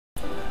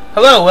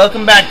Hello,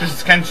 welcome back. This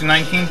is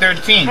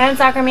Kenshin1913. And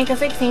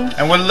Sakurmika16.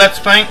 And we're Let's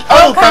Playing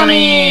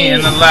Okami!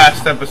 In the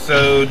last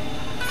episode,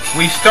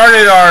 we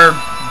started our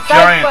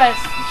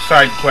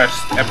side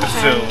quest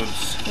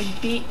episodes. We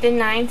beat the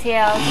Nine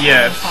Tails.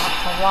 Yes. We talked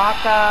to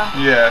Waka.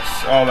 Yes,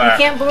 all that.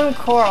 You can't bloom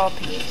coral,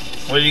 Pete.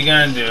 What are you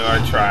gonna do? I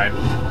tried.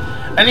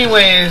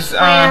 Anyways,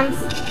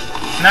 Plans.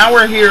 now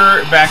we're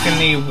here back in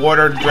the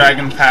Water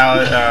Dragon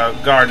Palace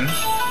Garden.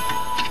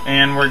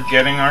 And we're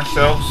getting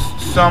ourselves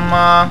some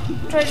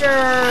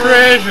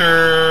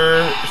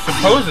treasure.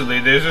 Supposedly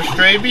there's a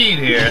stray bead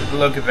here.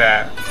 Look at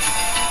that.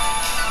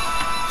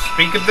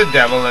 Speak of the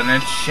devil and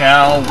it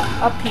shall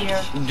appear.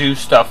 Do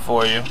stuff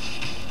for you.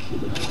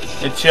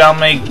 It shall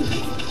make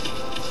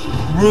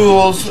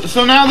rules.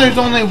 So now there's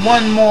only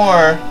one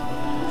more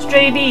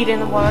stray bead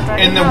in the Water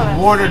Dragon Palace.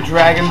 Water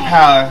Dragon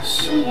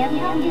Palace.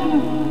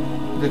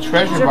 The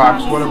treasure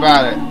box. What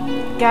about it?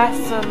 Got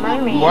some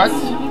mermaids. What?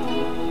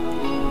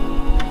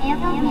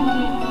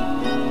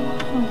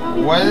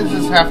 What does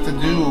this have to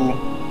do?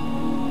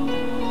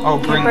 Oh,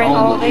 bring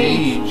old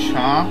age,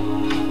 huh?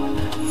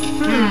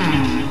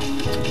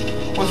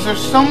 Was there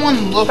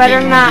someone looking?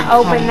 Better not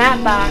open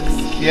that box.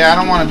 Yeah, I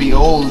don't want to be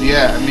old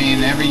yet. I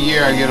mean, every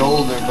year I get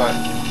older, but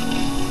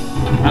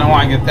I don't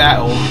want to get that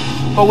old.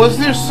 But was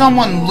there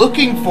someone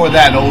looking for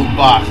that old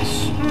box?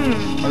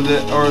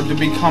 Or to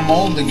become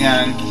old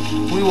again?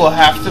 We will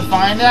have to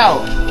find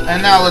out.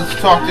 And now let's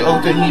talk to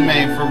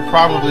Okami for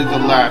probably the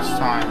last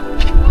time.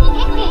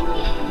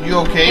 You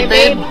okay,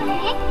 babe?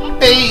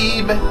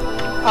 Babe!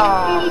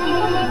 Aww.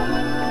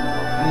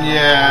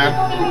 Yeah.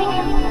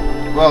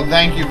 Well,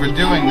 thank you for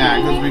doing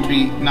that, because we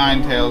beat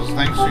Nine Tails.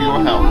 Thanks for your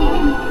help.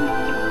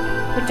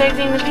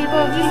 Protecting the people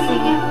of the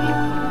sea.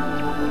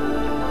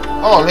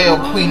 Oh, hail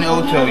Queen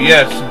Oto.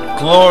 Yes.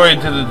 Glory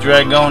to the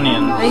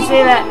Dragonians. They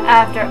say that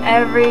after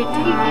every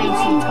time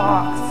she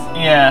talks.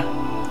 Yeah.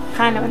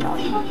 Kind of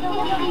annoying.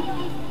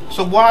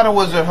 So Wada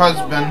was her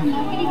husband.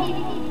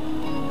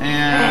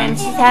 And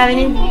she's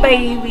having a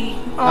baby.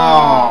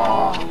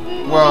 Oh.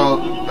 Well,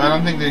 I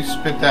don't think they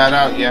spit that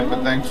out yet,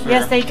 but thanks for...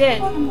 Yes, they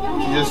did.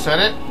 You just said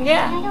it?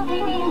 Yeah.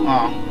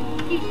 Oh.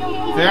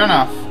 Fair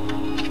enough.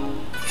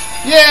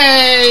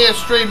 Yay! A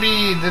stray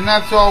bead! And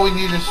that's all we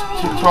need is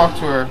to talk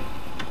to her.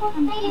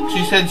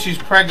 She said she's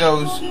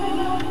pregos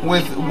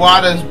with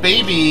Wada's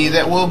baby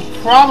that will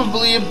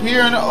probably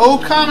appear in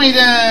Okami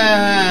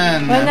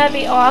then! Wouldn't that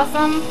be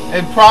awesome?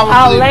 It probably...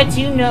 I'll let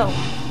you know.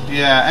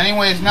 Yeah,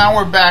 anyways, now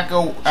we're back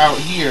out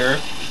here.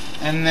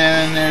 And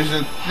then there's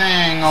a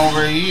thing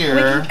over here.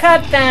 We can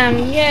cut them,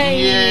 yay!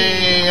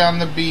 Yay, on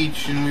the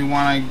beach, and we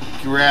want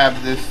to grab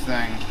this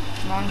thing.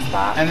 Wrong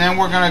spot. And then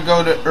we're going to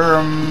go to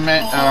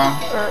Urishima's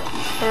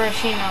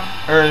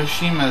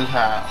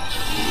house.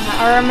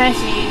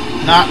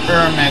 Not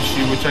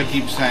Urameshi, which I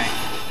keep saying.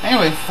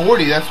 Anyway,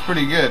 40, that's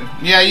pretty good.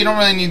 Yeah, you don't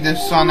really need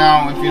this sun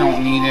out if you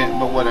don't need it,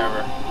 but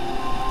whatever.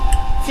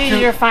 It's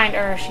easier to find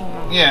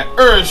Urashima. Yeah,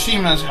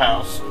 Urishima's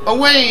house.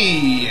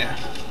 Away!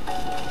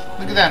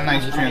 Look at that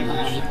nice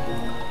transition.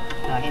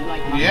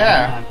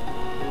 Yeah.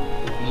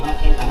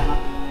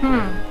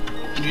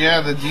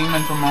 Yeah, the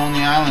demon from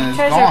Lonely Island is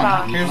gone.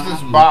 Box. Here's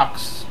this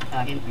box.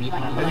 As you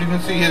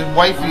can see, his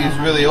wifey is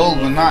really old,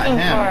 but not him.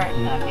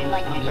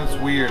 That's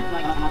weird.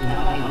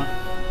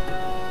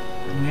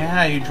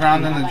 Yeah, you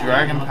drowned in the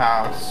Dragon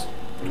Palace.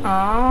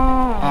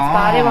 Oh, his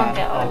body won't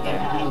get older.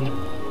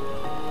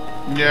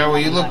 Yeah, well,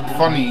 you look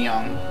funny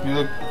young. You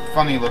look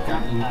funny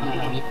looking.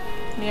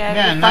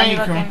 Yeah, now you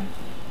can.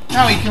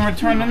 Now he can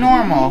return to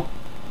normal.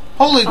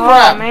 Holy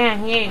crap! Oh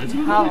man, he ate a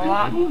hell of a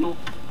lot.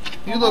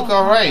 You look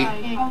alright.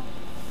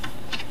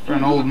 For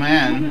an old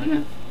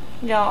man.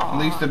 Yeah. At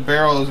least the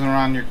barrel isn't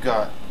around your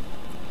gut.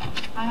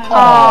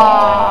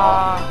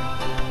 Aww.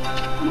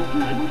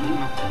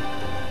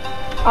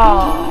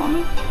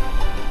 Aww.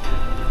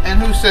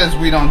 And who says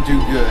we don't do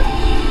good?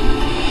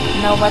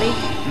 Nobody?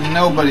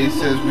 Nobody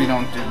says we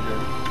don't do good.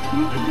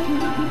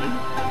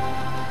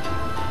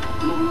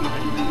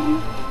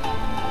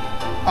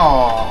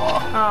 Aww.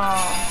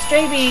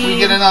 Stray bead. We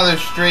get another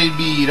stray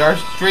bead. Our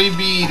stray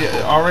bead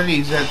already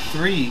is at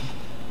 3.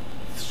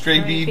 Stray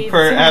bead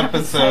per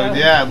episode.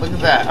 Yeah, look at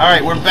that.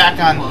 Alright, we're back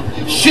on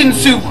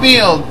Shinsu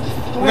Field.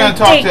 We're gonna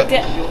talk to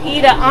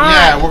Ida on.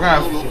 Yeah, we're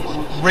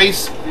gonna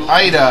race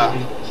Ida.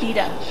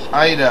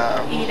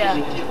 Ida.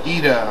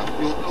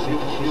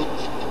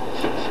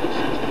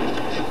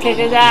 Kick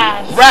his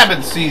ass.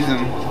 Rabbit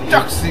season.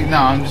 Duck season. No,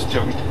 I'm just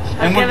joking.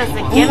 And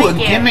a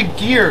gimmick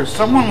gear.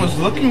 Someone was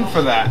looking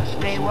for that.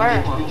 They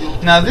were.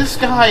 Now this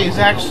guy is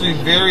actually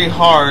very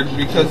hard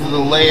because of the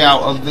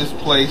layout of this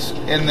place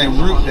and the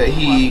route that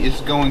he is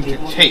going to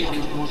take.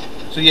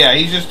 So yeah,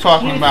 he's just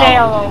talking about... You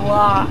fail a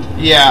lot.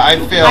 Yeah, I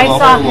failed a whole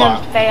lot. I saw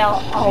him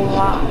fail a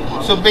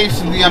lot. So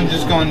basically I'm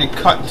just going to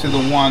cut to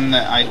the one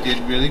that I did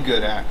really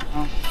good at.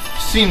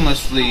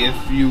 Seamlessly, if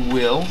you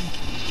will.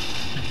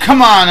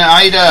 Come on,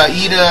 Ida,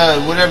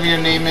 whatever your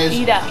name is.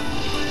 Ida.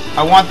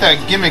 I want that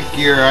gimmick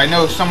gear. I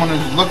know someone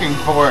who's looking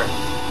for it.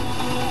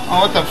 Oh,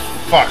 what the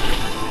fuck?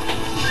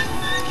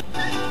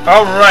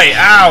 Alright,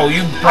 ow,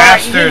 you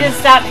bastard. You just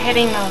stop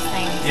hitting those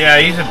things. Yeah,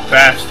 he's a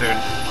bastard.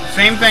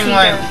 Same thing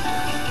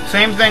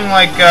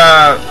like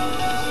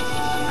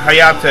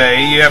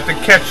Hayate. You have to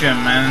catch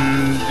him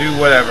and do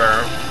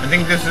whatever. I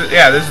think this is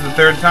the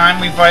third time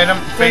we fight him.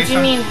 Did you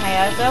mean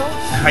Hayato?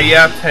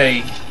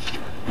 Hayate.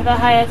 I thought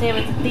Hayate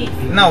was the thief.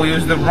 No, he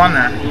was the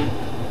runner.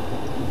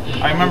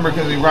 I remember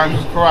because he rhymes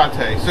with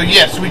karate. So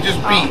yes, we just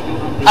beat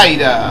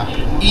Ida.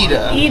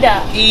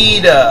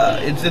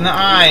 It's an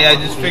I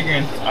just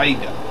figured it's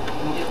Ida.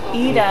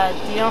 Ida.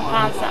 You don't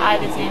pronounce the I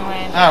the same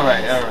way.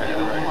 Alright.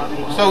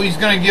 So he's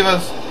gonna give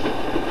us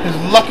his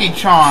lucky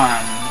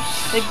charms.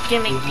 The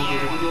gimmick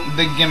gear.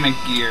 The gimmick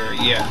gear,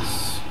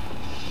 yes.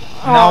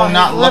 Oh, no,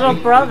 not little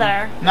lucky,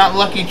 brother. Not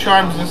Lucky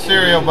Charms the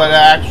cereal, but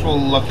actual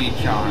Lucky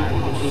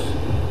Charms.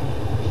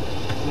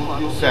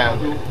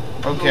 Sadly.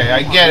 Okay,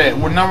 I get it.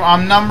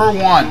 I'm number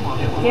 1.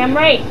 Damn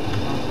right.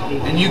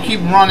 And you keep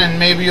running,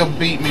 maybe you'll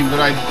beat me, but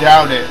I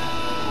doubt it.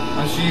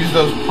 Unless you use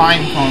those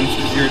pine cones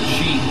because you're a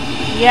cheat.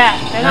 Yeah,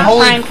 they're not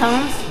pine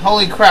cones.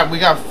 Holy crap, we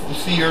got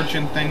sea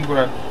urchin things,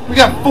 whatever. We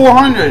got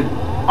 400.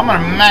 I'm gonna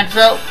max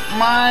out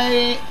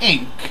my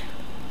ink.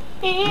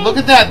 Look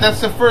at that. That's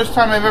the first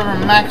time I've ever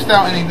maxed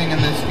out anything in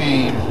this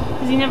game.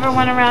 Because you never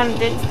went around and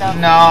did stuff.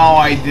 No,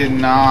 I did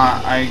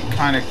not. I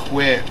kind of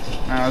quit.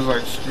 And I was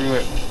like, screw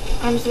it.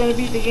 I'm just going to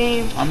beat the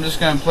game. I'm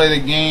just going to play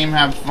the game,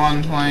 have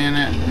fun playing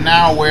it.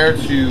 Now where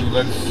to?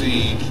 Let's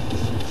see.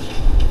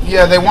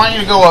 Yeah, they want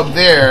you to go up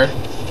there.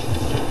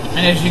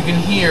 And as you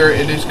can hear,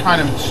 it is kind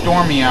of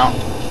stormy out.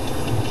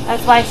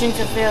 That's why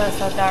Shinsufield is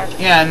so dark.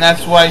 Yeah, and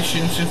that's why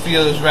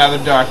Shinsufield is rather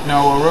dark.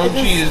 No,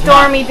 Orochi is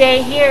not. Stormy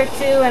day here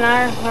too, in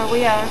where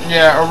we are.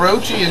 Yeah,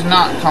 Orochi is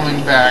not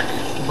coming back,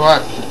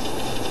 but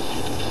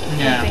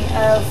yeah. Something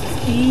else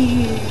is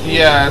evil.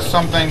 Yeah,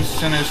 something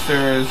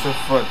sinister is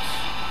afoot.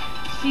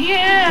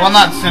 Yeah. Well,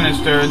 not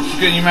sinister. It's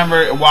good. You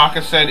remember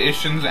Waka said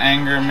Ishin's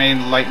anger made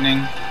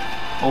lightning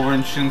over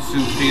in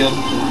Shinsu Field?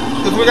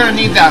 Because we're gonna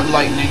need that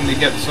lightning to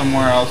get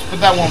somewhere else, but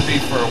that won't be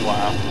for a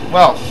while.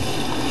 Well,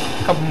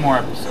 a couple more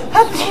episodes.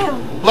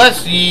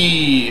 Bless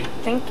ye.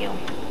 Thank you.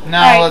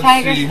 Now Alright, let's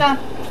Tiger, see. stop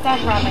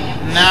rubbing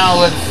it. Now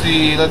let's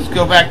see. Let's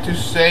go back to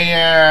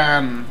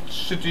Saiyan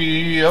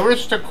City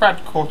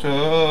Aristocrat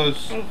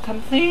Quarters. And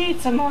complete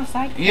some more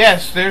cycles.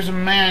 Yes, there's a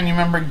man. You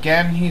remember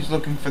Gen? He's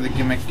looking for the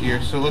gimmick gear,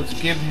 so let's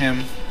give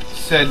him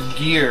said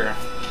gear.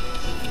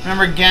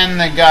 Remember Gen,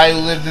 the guy who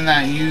lived in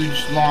that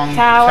huge long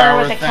tower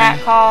with thing? the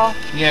cat call.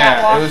 Yeah,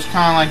 catwalk. it was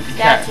kind of like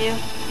the cat.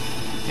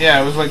 Statue.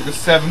 Yeah, it was like the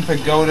 7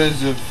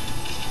 pagodas of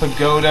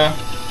Pagoda.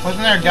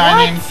 Wasn't there a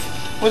guy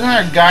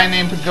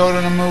named Pagoda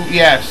in the movie?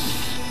 Yes.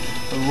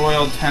 The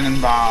Royal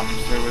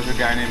Tenenbaums. There was a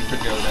guy named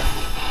Pagoda.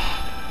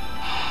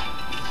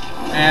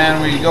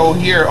 And we go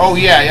here. Oh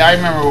yeah, I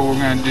remember what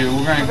we're gonna do.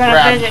 We're gonna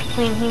visit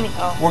Queen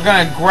Himiko. We're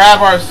gonna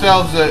grab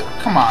ourselves a.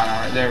 Come on,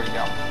 alright, there we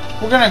go.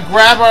 We're gonna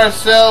grab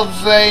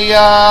ourselves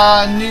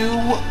a new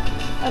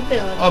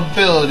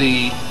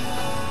ability.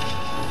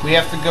 We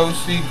have to go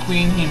see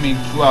Queen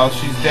Himiko. Well,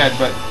 she's dead,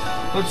 but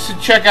let's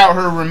check out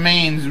her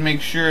remains and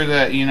make sure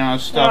that, you know,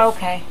 stuff. Oh,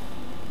 okay.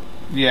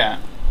 Yeah.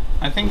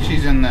 I think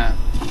she's in the...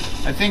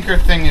 I think her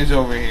thing is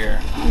over here.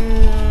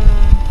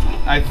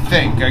 I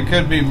think. I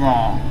could be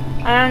wrong.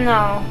 I don't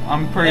know.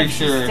 I'm pretty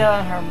sure. She's still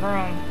in her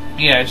room.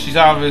 Yeah, she's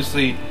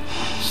obviously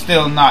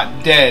still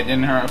not dead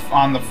in her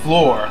on the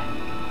floor.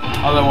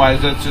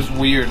 Otherwise, that's just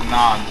weird and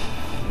odd.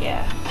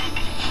 Yeah.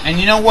 And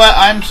you know what?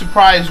 I'm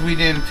surprised we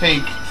didn't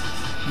take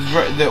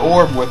the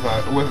orb with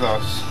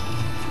us.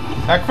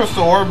 That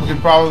crystal orb could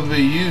probably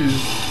be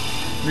used.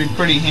 It'd be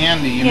pretty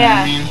handy, you know what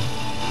I mean?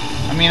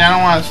 I mean, I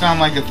don't want to sound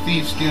like a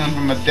thief stealing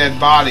from a dead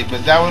body,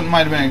 but that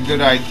might have been a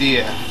good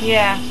idea.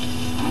 Yeah.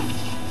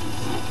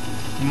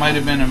 It might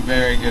have been a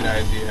very good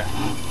idea.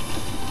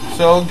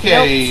 So,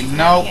 okay,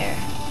 nope.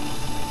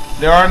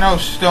 There are no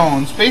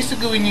stones.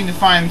 Basically, we need to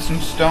find some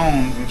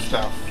stones and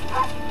stuff.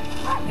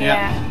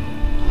 Yeah.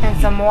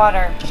 And some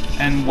water.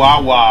 And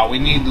Wawa. We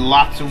need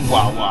lots of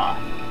Wawa.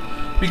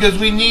 Because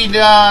we need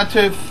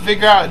to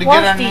figure out to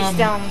get our new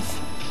stones.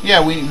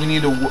 Yeah, we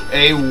need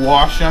to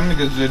wash them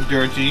because they're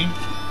dirty.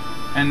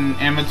 And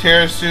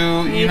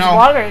Amaterasu, you know,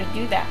 water to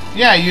do that.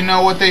 Yeah, you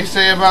know what they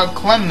say about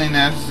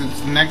cleanliness.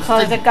 It's next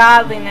to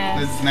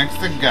godliness. It's next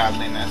to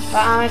godliness.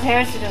 But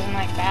Amaterasu doesn't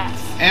like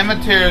baths.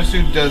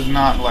 Amaterasu does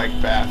not like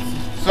baths.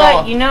 So,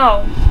 but you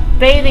know,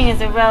 bathing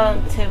is a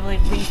relatively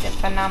recent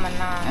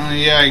phenomenon.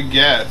 Yeah, I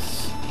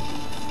guess.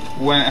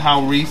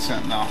 How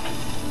recent though?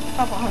 A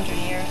couple 100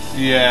 years.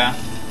 Yeah.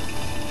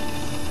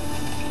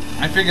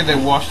 I figured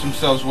they washed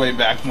themselves way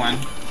back when.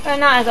 But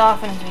not as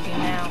often as we do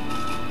now.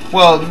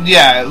 Well,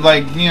 yeah,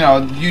 like, you know,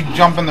 you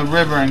jump in the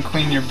river and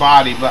clean your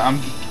body, but I'm,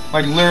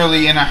 like,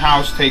 literally in a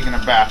house taking a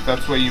bath.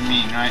 That's what you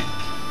mean, right?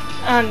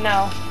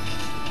 No.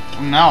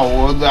 No,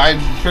 well, I'm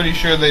pretty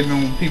sure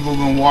people have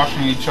been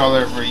washing each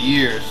other for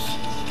years.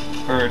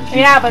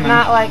 Yeah, but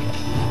not, like,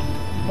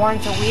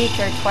 once a week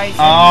or twice a week.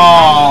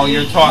 Oh,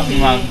 you're talking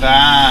about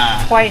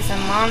that. Twice a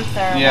month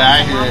or yeah,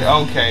 I hear it.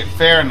 Okay,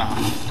 fair enough.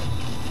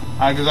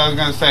 Because I was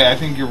going to say, I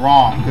think you're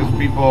wrong, because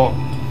people...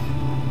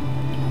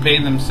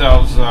 bathe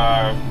themselves.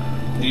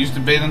 They used to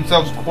bathe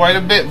themselves quite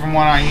a bit, from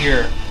what I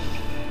hear.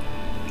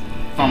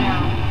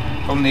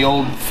 From the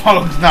old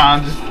folks. Nah,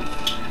 I'm just.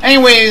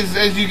 Anyways,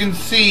 as you can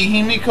see,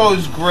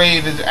 Himiko's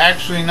grave is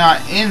actually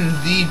not in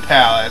the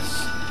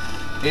palace.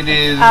 It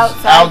is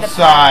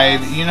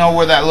outside. You know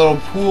where that little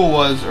pool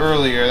was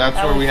earlier. That's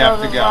where we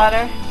have to go.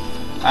 Water?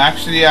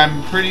 Actually,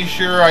 I'm pretty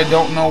sure I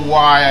don't know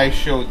why I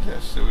showed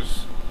this. It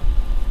was.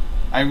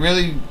 I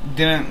really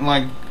didn't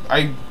like.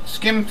 I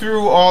skimmed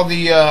through all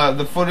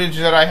the footage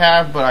that I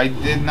have, but I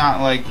did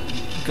not like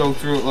go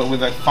through it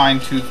with a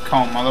fine-tooth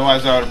comb.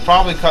 Otherwise, I would have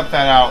probably cut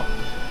that out,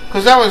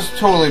 because that was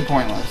totally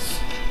pointless.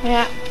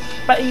 Yeah,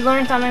 but you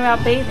learned something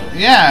about bathing.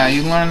 Yeah,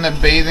 you learned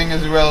that bathing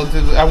is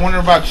relatively. I wonder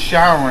about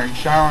showering.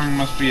 Showering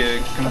must be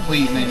a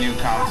completely new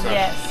concept.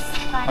 Yes.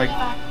 Like,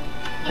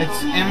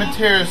 it's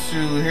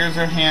Amaterasu. Here's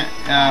her hand.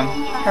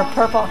 Her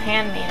purple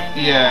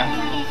handmaiden.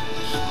 Yeah.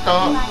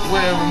 Stop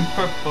wearing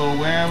purple,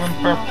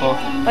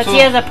 But so, she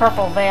has a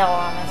purple veil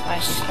on, that's why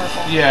she's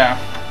purple. Yeah.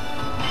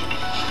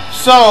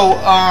 So,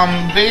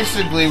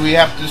 basically we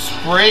have to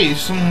spray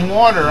some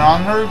water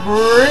on her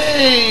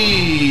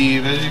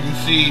grave. As you can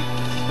see,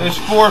 there's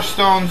 4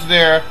 stones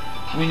there.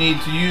 We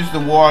need to use the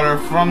water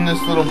from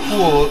this little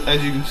pool.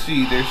 As you can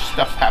see, there's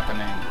stuff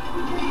happening.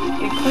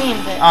 You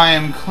cleaned it. I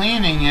am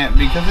cleaning it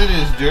because it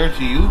is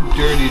dirty. You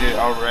dirtied it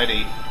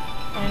already.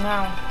 I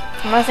know.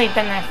 Unless they've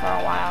been there for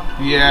a while.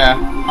 Yeah.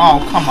 Oh,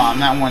 come on.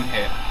 That one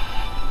hit.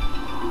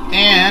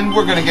 And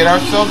we're going to get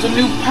ourselves a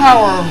new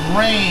power of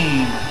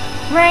rain.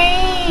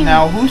 Rain!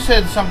 Now, who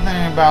said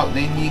something about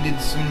they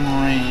needed some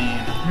rain?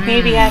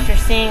 Maybe after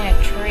seeing a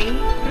tree?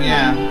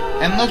 Yeah.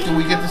 And look,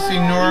 we get to see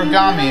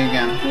Noragami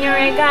again.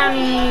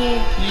 Noragami!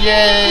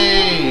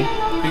 Yay!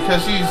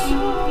 Because he's,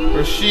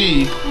 or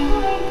she,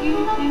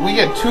 we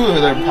get 2 of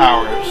their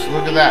powers.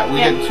 Look at that. We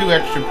get 2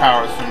 extra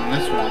powers from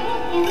this one.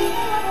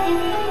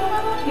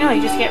 No,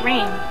 you just get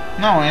rain.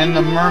 No, and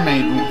the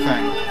mermaid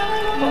thing.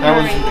 What that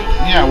mermaid was,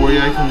 thing? yeah, where you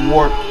can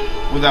warp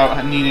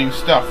without needing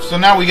stuff. So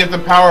now we get the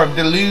power of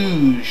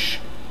deluge.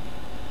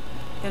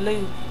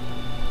 Deluge.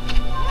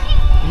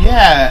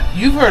 Yeah,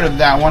 you've heard of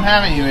that one,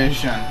 haven't you,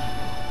 Ishan?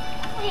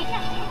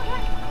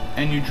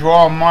 And you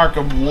draw a mark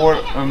of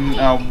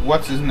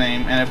what's his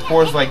name, and it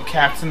pours like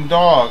cats and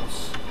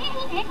dogs.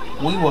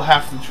 We will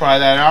have to try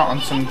that out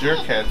on some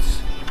jerkheads.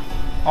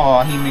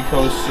 Oh,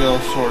 Himiko's still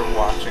sort of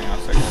watching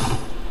us, I guess.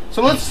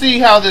 So let's see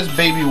how this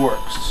baby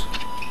works.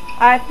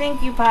 I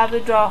think you probably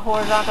draw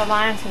horizontal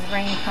lines because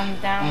rain comes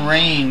down.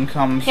 Rain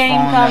comes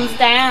down.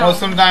 Well,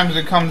 sometimes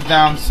it comes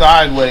down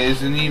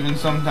sideways, and even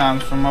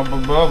sometimes from up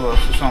above us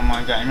or something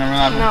like that. You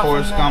remember that before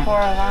it's come?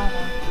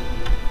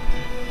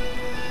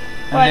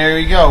 And there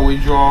you go. We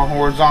draw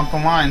horizontal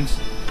lines.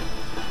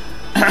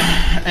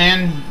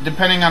 And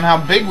depending on how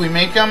big we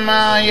make them,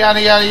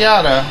 yada yada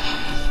yada.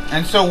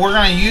 And so we're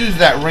going to use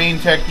that rain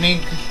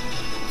technique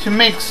to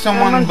make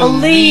someone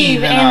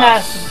believe in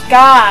us.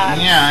 God.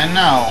 Yeah, I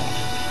know.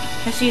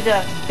 And she's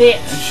a bitch.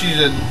 And she's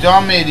a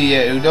dumb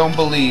idiot who don't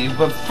believe.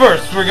 But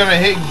first, we're gonna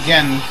hit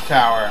Gen's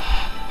tower.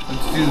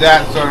 Let's do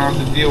that so I don't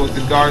have to deal with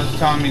the guards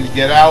telling me to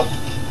get out.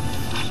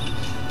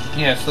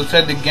 Yes, let's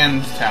head to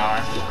Gen's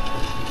tower.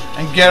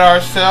 And get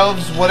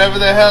ourselves whatever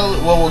the hell...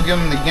 Well, we'll give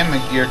them the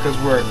gimmick gear because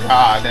we're a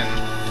god.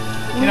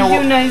 And, you know, we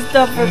do nice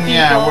stuff for people.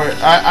 Yeah,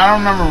 I don't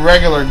remember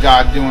regular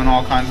god doing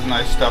all kinds of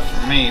nice stuff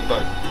for me,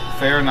 but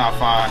fair enough.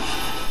 I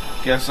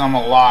guess I'm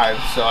alive,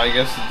 so I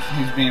guess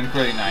he's being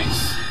pretty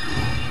nice.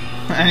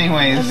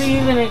 Anyways. Does he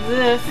even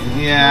exist?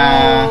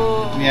 Yeah.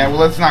 Whoa. Yeah, well,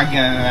 let's not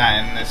get into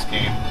that in this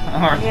game.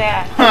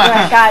 Yeah, there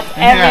are gods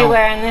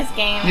everywhere in this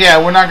game.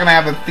 Yeah, we're not going to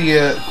have a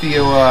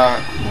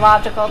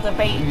logical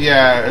debate.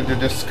 Yeah, the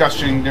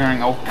discussion during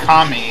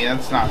Okami.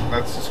 That's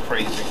just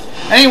crazy.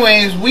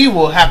 Anyways, we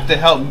will have to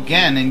help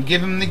Gen and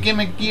give him the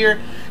gimmick gear.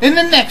 In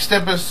the next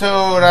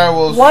episode, I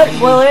will What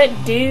will it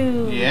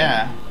do?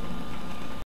 Yeah.